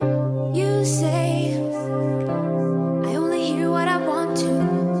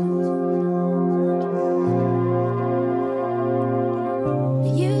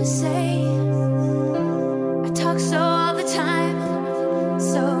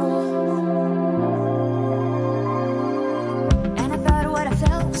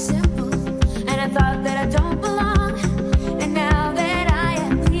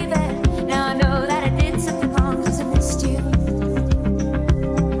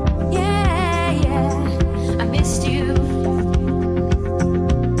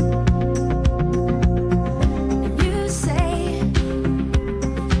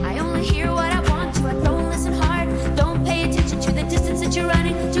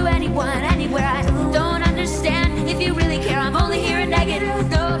to anyone, anywhere. I don't understand. If you really care, I'm only hearing negative.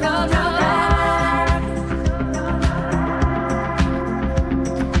 No, no, no.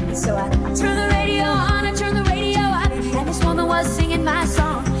 So I turn the radio on, I turn the radio up, and this woman was singing my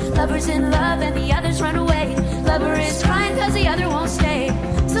song. Lover's in love and the others run away. Lover is crying cause the other won't stay.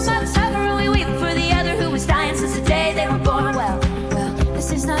 Some of us suffer and we weep for the other who was dying since the day they were born. Well,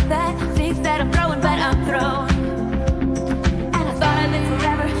 this is not that big that I'm throwing, but I'm thrown. And I thought I'd live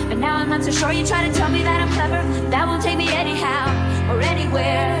forever, but now I'm not so sure. You try to tell me that I'm clever, that won't take me anyhow or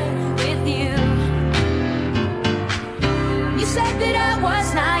anywhere with you. You said that I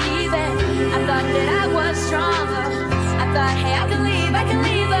was naive and I thought that I was stronger. I thought, hey, I can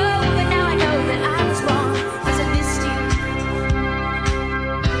leave, oh, but now I know that I was wrong, cause I missed you.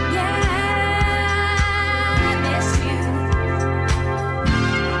 Yeah, I missed you.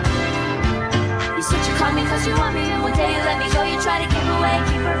 You said you called me cause you want me, and one day you let me go. You try to give away,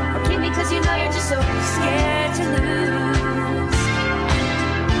 keep her, or keep me cause you know you're just so scared to lose.